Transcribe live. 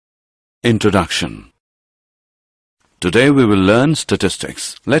Introduction. Today we will learn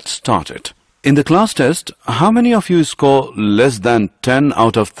statistics. Let's start it. In the class test, how many of you score less than 10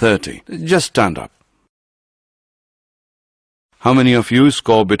 out of 30? Just stand up. How many of you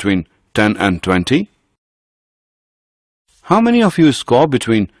score between 10 and 20? How many of you score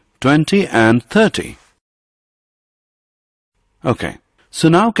between 20 and 30? Okay. So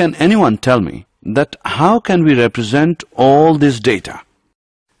now can anyone tell me that how can we represent all this data?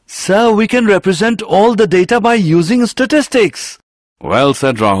 Sir, we can represent all the data by using statistics. Well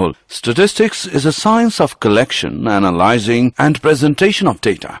said, Rahul. Statistics is a science of collection, analyzing and presentation of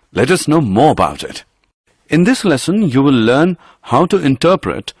data. Let us know more about it. In this lesson, you will learn how to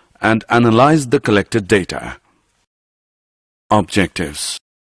interpret and analyze the collected data. Objectives.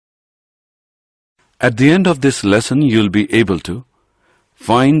 At the end of this lesson, you will be able to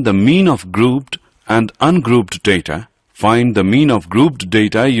find the mean of grouped and ungrouped data, find the mean of grouped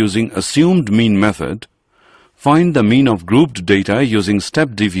data using assumed mean method, find the mean of grouped data using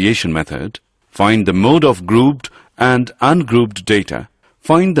step deviation method, find the mode of grouped and ungrouped data,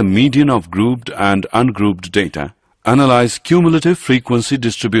 find the median of grouped and ungrouped data, analyze cumulative frequency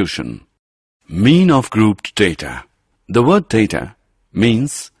distribution. Mean of grouped data. The word data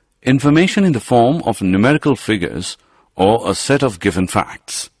means information in the form of numerical figures or a set of given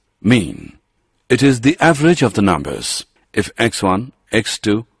facts. Mean. It is the average of the numbers. If x1,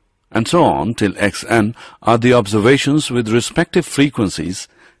 x2, and so on till xn are the observations with respective frequencies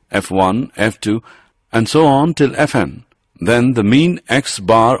f1, f2, and so on till fn, then the mean x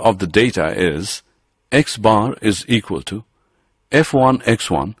bar of the data is x bar is equal to f1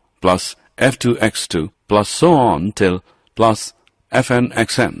 x1 plus f2 x2 plus so on till plus fn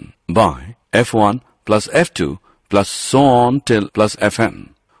xn by f1 plus f2 plus so on till plus fn.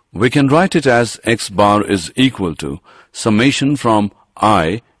 We can write it as x bar is equal to summation from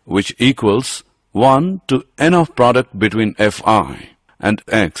I, which equals 1 to n of product between fi and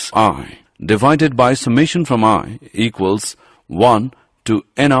xi, divided by summation from I equals 1 to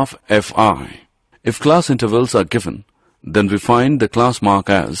n of fi. If class intervals are given, then we find the class mark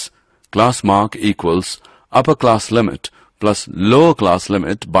as class mark equals upper class limit plus lower class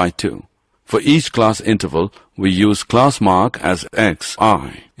limit by 2. For each class interval, we use class mark as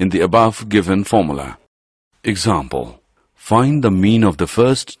xi in the above given formula. Example. Find the mean of the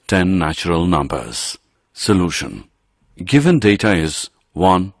first 10 natural numbers. Solution. Given data is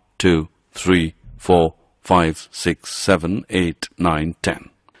 1, 2, 3, 4, 5, 6, 7, 8, 9, 10.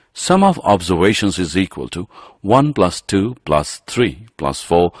 Sum of observations is equal to 1 plus 2 plus 3 plus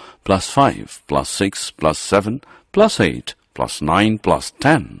 4 plus 5 plus 6 plus 7 plus 8 plus 9 plus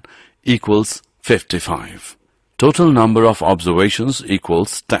 10 equals 55. Total number of observations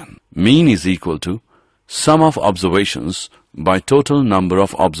equals 10. Mean is equal to sum of observations by total number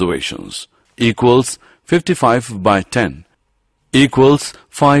of observations equals 55 by 10 equals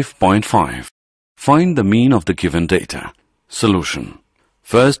 5.5. Find the mean of the given data. Solution.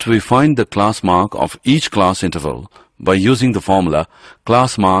 First, we find the class mark of each class interval by using the formula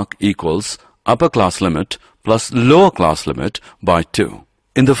class mark equals upper class limit plus lower class limit by 2.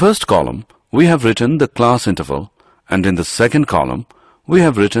 In the first column, we have written the class interval, and in the second column, we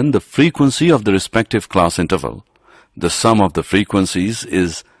have written the frequency of the respective class interval. The sum of the frequencies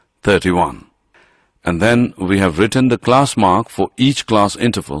is 31. And then we have written the class mark for each class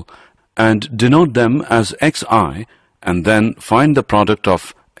interval and denote them as xi, and then find the product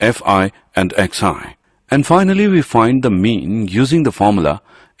of fi and xi. And finally, we find the mean using the formula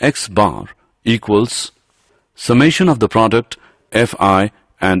x bar equals summation of the product fi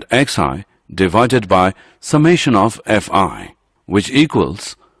and xi divided by summation of fi, which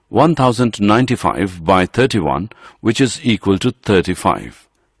equals 1095 by 31, which is equal to 35.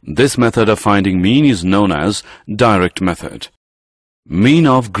 This method of finding mean is known as direct method. Mean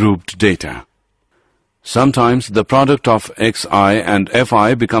of grouped data. Sometimes the product of xi and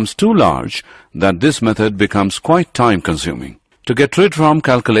fi becomes too large that this method becomes quite time consuming. To get rid from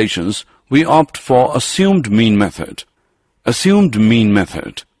calculations, we opt for assumed mean method. Assumed mean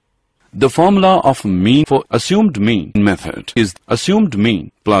method. The formula of mean for assumed mean method is assumed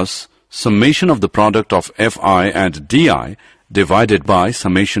mean plus summation of the product of fi and di divided by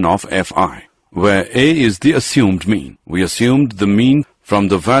summation of fi, where a is the assumed mean. We assumed the mean from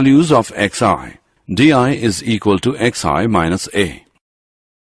the values of xi. di is equal to xi minus a.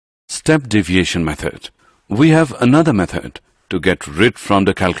 Step deviation method. We have another method to get rid from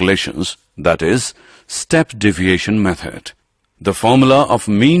the calculations, that is step deviation method. The formula of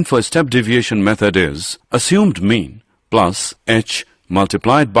mean for step deviation method is assumed mean plus h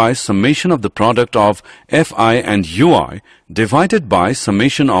multiplied by summation of the product of fi and ui divided by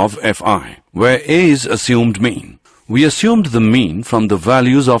summation of fi, where a is assumed mean. We assumed the mean from the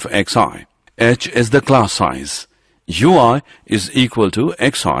values of xi. H is the class size. ui is equal to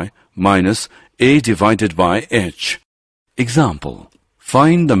xi minus a divided by h. Example.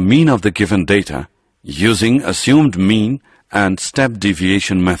 Find the mean of the given data using assumed mean and step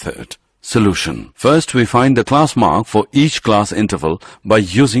deviation method. Solution. First, we find the class mark for each class interval by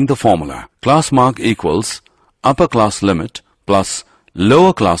using the formula. Class mark equals upper class limit plus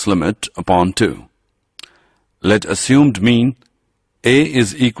lower class limit upon 2. Let assumed mean a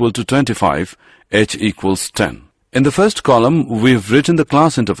is equal to 25, h equals 10. In the first column, we've written the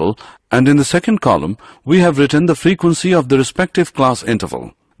class interval, and in the second column, we have written the frequency of the respective class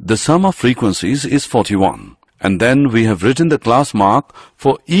interval. The sum of frequencies is 41. And then we have written the class mark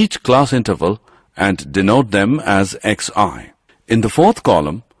for each class interval and denote them as xi. In the fourth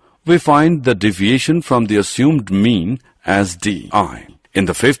column, we find the deviation from the assumed mean as di. In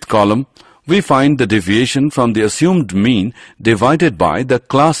the fifth column, we find the deviation from the assumed mean divided by the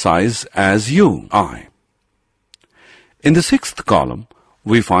class size as ui. In the sixth column,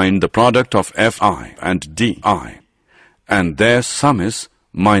 we find the product of fi and di, and their sum is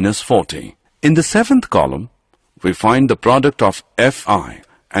minus 40. In the seventh column, we find the product of fi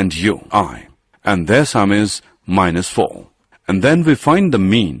and ui, and their sum is minus 4. And then we find the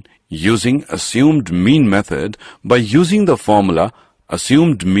mean using assumed mean method by using the formula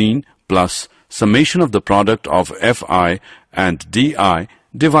assumed mean plus summation of the product of fi and di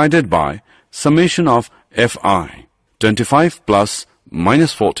divided by summation of fi. 25 plus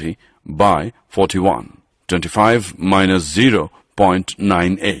minus 40 by 41. 25 minus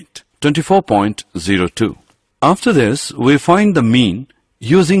 0.98. 24.02. After this, we find the mean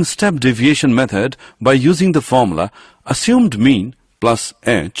using step deviation method by using the formula assumed mean plus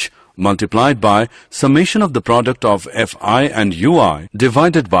h multiplied by summation of the product of fi and ui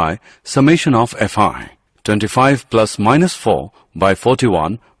divided by summation of fi. 25 plus minus 4 by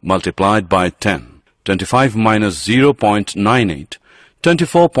 41 multiplied by 10. 25 minus 0.98.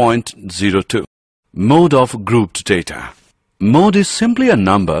 24.02. Mode of grouped data. Mode is simply a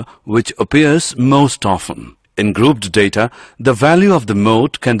number which appears most often. In grouped data, the value of the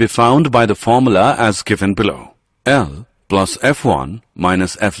mode can be found by the formula as given below. L plus F1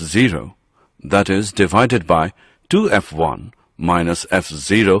 minus F0, that is divided by 2F1 minus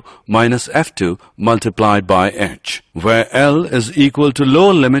F0 minus F2 multiplied by H, where L is equal to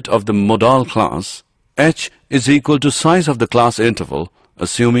lower limit of the modal class, H is equal to size of the class interval,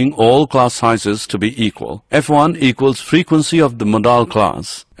 assuming all class sizes to be equal. F1 equals frequency of the modal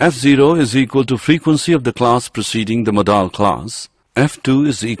class. F0 is equal to frequency of the class preceding the modal class. F2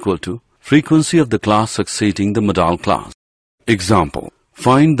 is equal to frequency of the class succeeding the modal class. Example.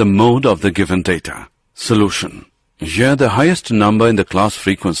 Find the mode of the given data. Solution. Here the highest number in the class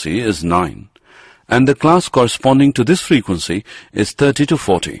frequency is 9, and the class corresponding to this frequency is 30 to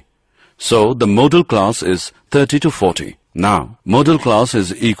 40. So the modal class is 30 to 40. Now, modal class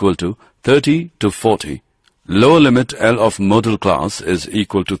is equal to 30 to 40. Lower limit L of modal class is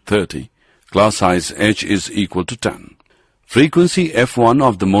equal to 30. Class size H is equal to 10. Frequency F1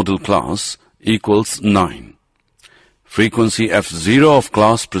 of the modal class equals 9. Frequency F0 of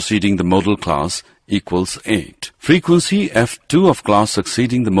class preceding the modal class equals 8. Frequency F2 of class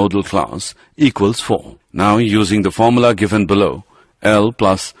succeeding the modal class equals 4. Now, using the formula given below, L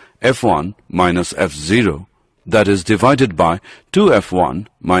plus F1 minus F0, that is divided by 2F1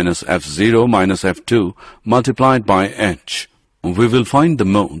 minus F0 minus F2 multiplied by H, we will find the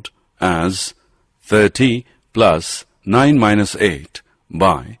mode as 30 plus 9 minus 8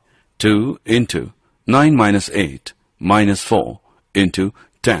 by 2 into 9 minus 8 minus 4 into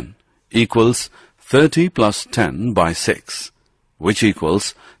 10 equals 30 plus 10 by 6, which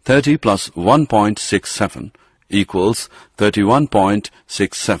equals 30 plus 1.67 equals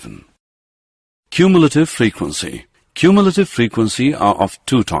 31.67. Cumulative frequency. Cumulative frequency are of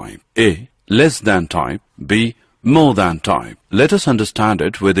two types. A. Less than type. B. More than type. Let us understand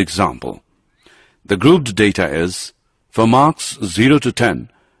it with example. The grouped data is, for marks 0 to 10,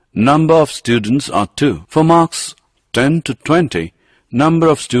 number of students are 2. For marks 10 to 20, number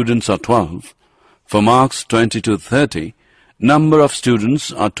of students are 12. For marks 20 to 30, number of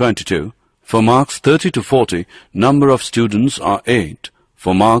students are 22. For marks 30 to 40, number of students are 8.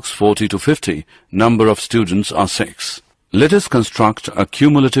 For marks 40 to 50, number of students are 6. Let us construct a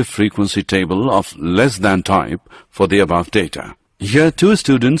cumulative frequency table of less than type for the above data. Here 2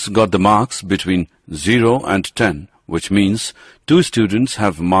 students got the marks between 0 and 10, which means 2 students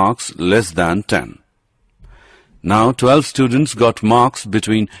have marks less than 10. Now 12 students got marks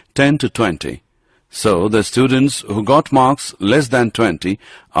between 10 to 20. So the students who got marks less than 20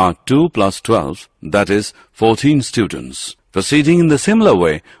 are 2 plus 12, that is 14 students. Proceeding in the similar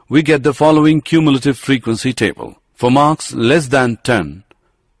way, we get the following cumulative frequency table. For marks less than 10,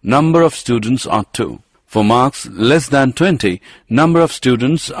 number of students are 2. For marks less than 20, number of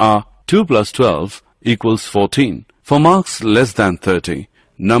students are 2 plus 12 equals 14. For marks less than 30,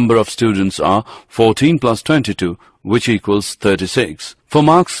 number of students are 14 plus 22, which equals 36. For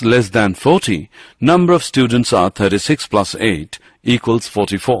marks less than 40, number of students are 36 plus 8 equals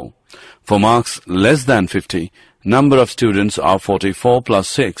 44. For marks less than 50, number of students are 44 plus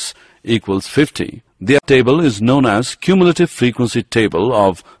 6 equals 50. The table is known as cumulative frequency table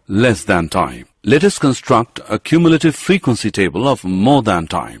of less than type. Let us construct a cumulative frequency table of more than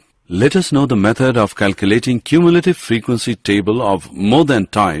type. Let us know the method of calculating cumulative frequency table of more than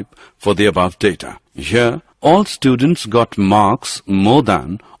type for the above data. Here, all students got marks more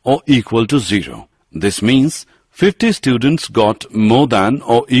than or equal to 0. This means 50 students got more than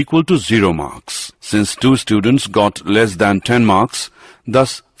or equal to 0 marks. Since 2 students got less than 10 marks,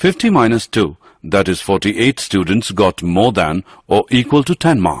 thus 50 minus 2, that is 48 students got more than or equal to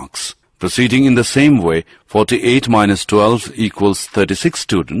 10 marks. Proceeding in the same way, 48 minus 12 equals 36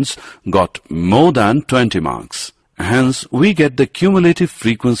 students got more than 20 marks. Hence, we get the cumulative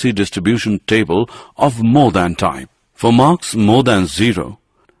frequency distribution table of more than type. For marks more than 0,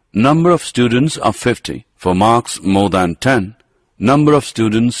 number of students are 50. For marks more than 10, number of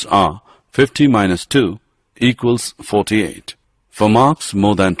students are 50 minus 2 equals 48. For marks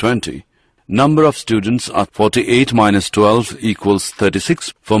more than 20, number of students are 48 minus 12 equals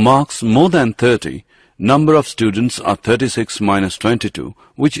 36. For marks more than 30, number of students are 36 minus 22,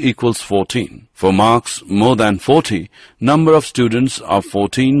 which equals 14. For marks more than 40, number of students are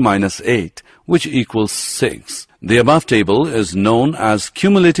 14 minus 8, which equals 6. The above table is known as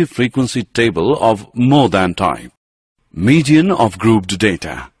cumulative frequency table of more than type. Median of grouped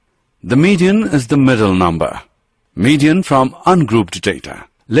data. The median is the middle number. Median from ungrouped data.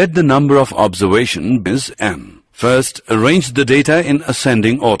 Let the number of observation is n. First, arrange the data in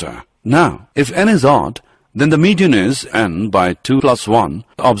ascending order. Now, if n is odd, then the median is n by 2 plus 1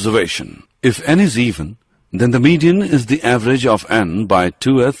 observation. If n is even, then the median is the average of n by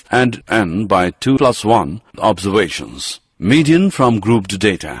 2th and n by 2 plus 1 observations. Median from grouped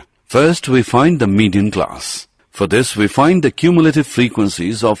data. First, we find the median class. For this, we find the cumulative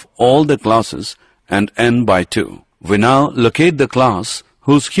frequencies of all the classes and n by 2. We now locate the class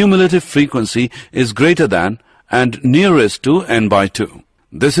whose cumulative frequency is greater than and nearest to n by 2.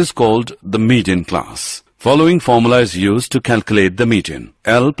 This is called the median class. Following formula is used to calculate the median.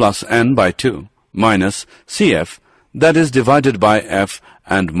 L plus n by 2 minus CF, that is divided by F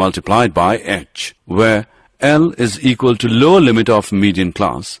and multiplied by H, where L is equal to lower limit of median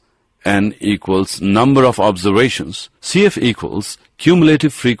class, n equals number of observations, CF equals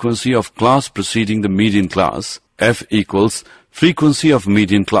cumulative frequency of class preceding the median class, F equals frequency of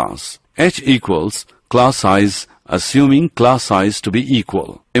median class, H equals class size assuming class size to be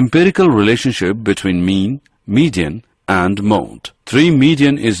equal. Empirical relationship between mean, median and mode. 3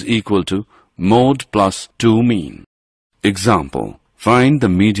 median is equal to mode plus 2 mean. Example, find the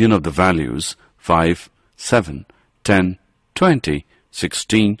median of the values 5, 7, 10, 20,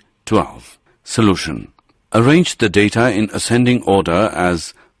 16, 12. Solution. Arrange the data in ascending order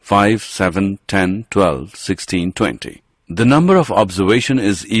as 5, 7, 10, 12, 16, 20. The number of observation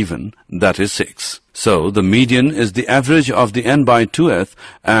is even, that is 6. So, the median is the average of the n by 2th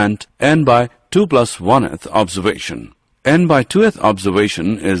and n by 2 plus 1th observation. N by 2th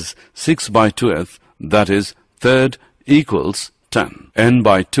observation is 6 by 2th, that is, third equals 10. N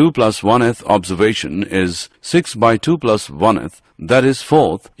by 2 plus 1th observation is 6 by 2 plus 1th, that is,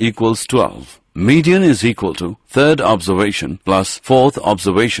 fourth equals 12. Median is equal to third observation plus fourth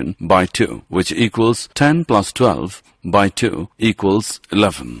observation by 2, which equals 10 plus 12 by 2 equals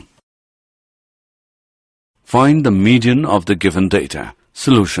 11. Find the median of the given data.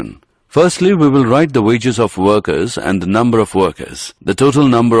 Solution. Firstly, we will write the wages of workers and the number of workers. The total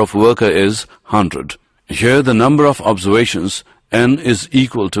number of worker is 100. Here the number of observations n is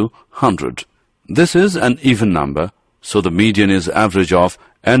equal to 100. This is an even number, so the median is average of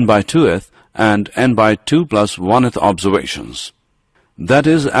n by 2th and n by 2 plus 1th observations. That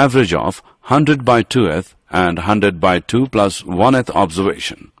is average of 100 by 2th and 100 by 2 plus 1th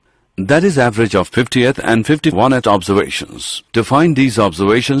observation. That is average of 50th and 51th observations. To find these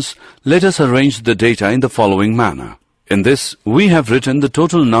observations, let us arrange the data in the following manner. In this, we have written the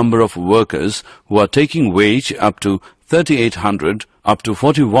total number of workers who are taking wage up to 3800, up to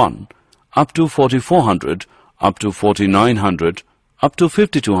 41, up to 4400, up to 4900, up to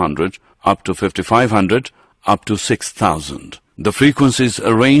 5200, up to 5500, up to 6000. The frequencies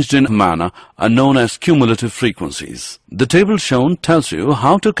arranged in a manner are known as cumulative frequencies. The table shown tells you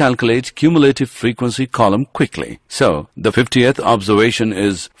how to calculate cumulative frequency column quickly. So, the 50th observation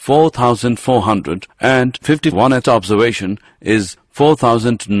is 4400 and 51st observation is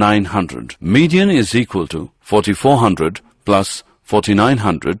 4900. Median is equal to 4400 plus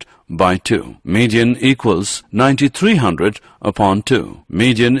 4900 by 2. Median equals 9300 upon 2.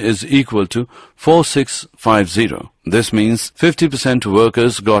 Median is equal to 4650. This means 50%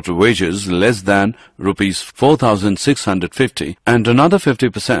 workers got wages less than rupees 4650 and another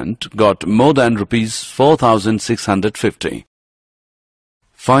 50% got more than rupees 4650.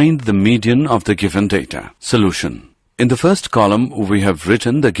 Find the median of the given data. Solution. In the first column, we have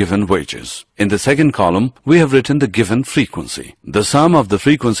written the given wages. In the second column, we have written the given frequency. The sum of the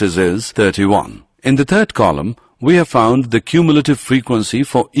frequencies is 31. In the third column, we have found the cumulative frequency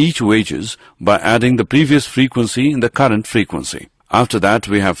for each wages by adding the previous frequency in the current frequency. After that,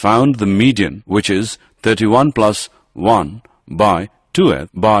 we have found the median, which is 31 plus 1 by 2th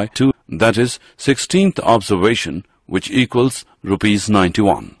by 2, that is 16th observation, which equals rupees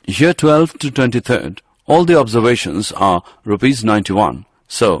 91. Here 12th to 23rd, all the observations are rupees 91,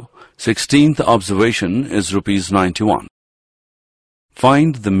 so 16th observation is rupees 91.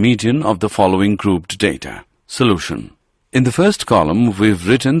 Find the median of the following grouped data. Solution. In the first column, we've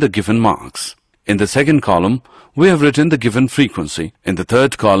written the given marks. In the second column, we have written the given frequency. In the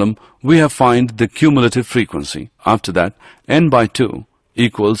third column, we have found the cumulative frequency. After that, n by 2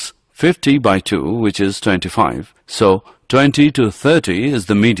 equals 50 by 2, which is 25. So, 20 to 30 is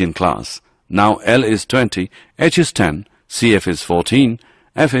the median class. Now L is 20, H is 10, CF is 14,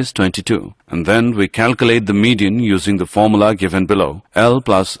 F is 22. And then we calculate the median using the formula given below. L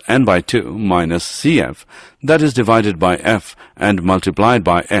plus n by 2 minus CF, that is divided by F and multiplied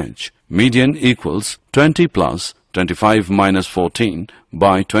by H. Median equals 20 plus 25 minus 14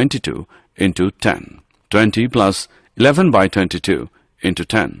 by 22 into 10. 20 plus 11 by 22 into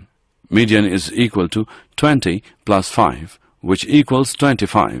 10. Median is equal to 20 plus 5. Which equals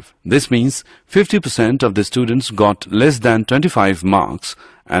 25. This means 50% of the students got less than 25 marks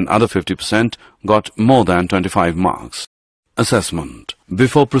and other 50% got more than 25 marks. Assessment.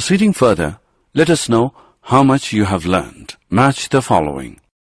 Before proceeding further, let us know how much you have learned. Match the following.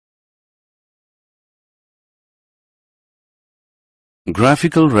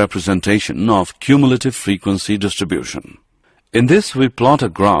 Graphical representation of cumulative frequency distribution. In this, we plot a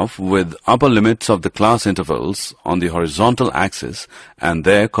graph with upper limits of the class intervals on the horizontal axis and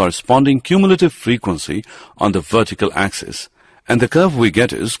their corresponding cumulative frequency on the vertical axis. And the curve we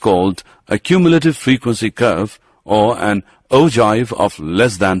get is called a cumulative frequency curve or an ogive of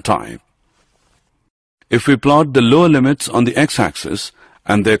less than type. If we plot the lower limits on the x-axis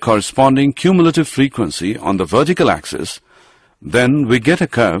and their corresponding cumulative frequency on the vertical axis, then we get a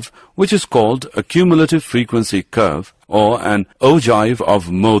curve which is called a cumulative frequency curve or an ogive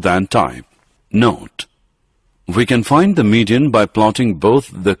of more than type. Note: we can find the median by plotting both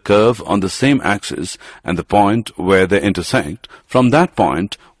the curve on the same axis and the point where they intersect. From that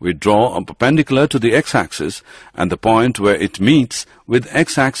point, we draw a perpendicular to the x-axis and the point where it meets with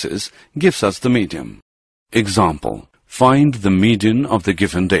x-axis gives us the median. Example: find the median of the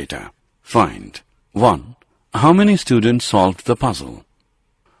given data. Find 1. How many students solved the puzzle?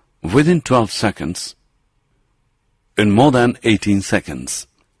 Within 12 seconds. In more than 18 seconds.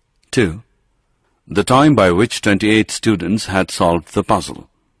 2. The time by which 28 students had solved the puzzle.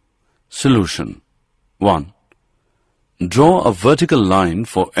 Solution. 1. Draw a vertical line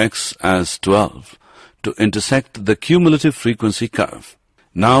for x as 12 to intersect the cumulative frequency curve.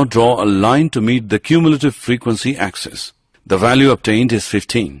 Now draw a line to meet the cumulative frequency axis. The value obtained is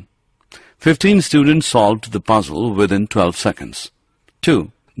 15. 15 students solved the puzzle within 12 seconds.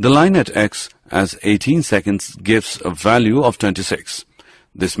 2. The line at x as 18 seconds gives a value of 26.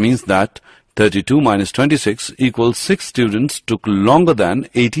 This means that 32 minus 26 equals 6 students took longer than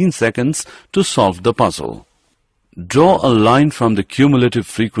 18 seconds to solve the puzzle. Draw a line from the cumulative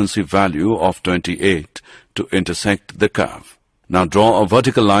frequency value of 28 to intersect the curve. Now draw a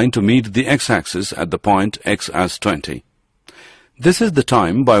vertical line to meet the x-axis at the point x as 20. This is the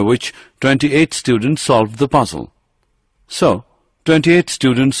time by which 28 students solved the puzzle. So, 28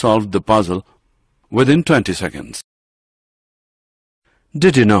 students solved the puzzle within 20 seconds.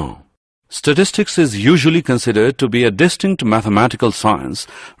 Did you know? Statistics is usually considered to be a distinct mathematical science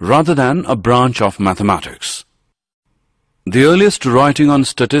rather than a branch of mathematics. The earliest writing on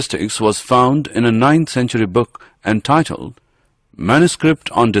statistics was found in a 9th century book entitled Manuscript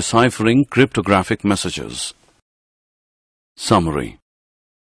on Deciphering Cryptographic Messages. Summary.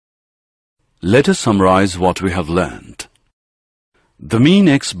 Let us summarize what we have learned. The mean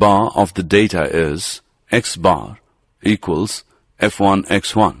x bar of the data is x bar equals f1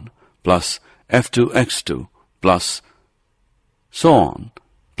 x1 plus f2 x2 plus so on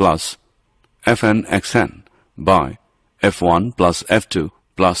plus fn xn by f1 plus f2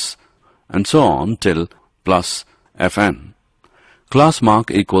 plus and so on till plus fn. Class mark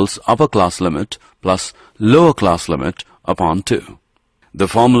equals upper class limit plus lower class limit upon 2. The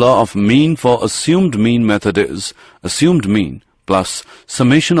formula of mean for assumed mean method is assumed mean plus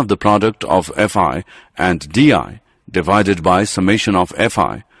summation of the product of fi and di divided by summation of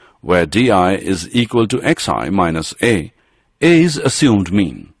fi, where di is equal to xi minus a. A is assumed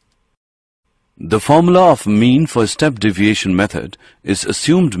mean. The formula of mean for step deviation method is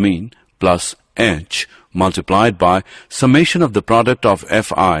assumed mean plus h multiplied by summation of the product of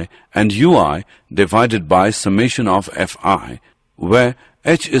fi and ui divided by summation of fi, where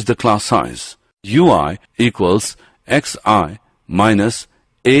h is the class size. ui equals xi minus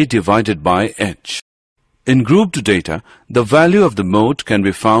a divided by h. In grouped data, the value of the mode can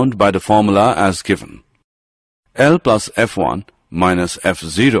be found by the formula as given. L plus f1 minus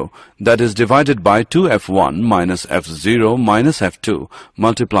f0, that is divided by 2f1 minus f0 minus f2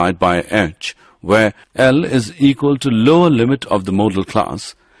 multiplied by h, where L is equal to lower limit of the modal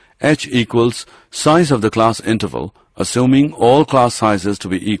class, h equals size of the class interval, assuming all class sizes to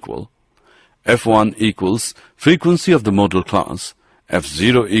be equal. f1 equals frequency of the modal class,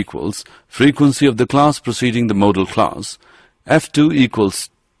 f0 equals frequency of the class preceding the modal class, f2 equals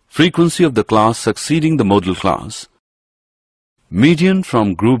frequency of the class succeeding the modal class. Median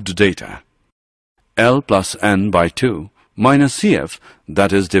from grouped data. L plus n by 2 minus Cf,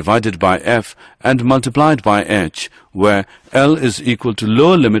 that is divided by f and multiplied by h, where L is equal to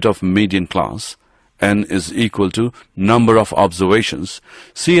lower limit of median class, n is equal to number of observations,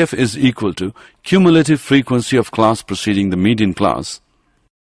 Cf is equal to cumulative frequency of class preceding the median class,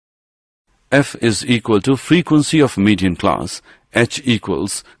 f is equal to frequency of median class, h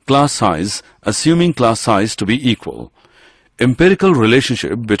equals class size assuming class size to be equal. Empirical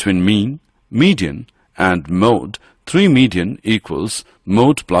relationship between mean, median and mode. 3 median equals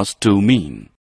mode plus 2 mean.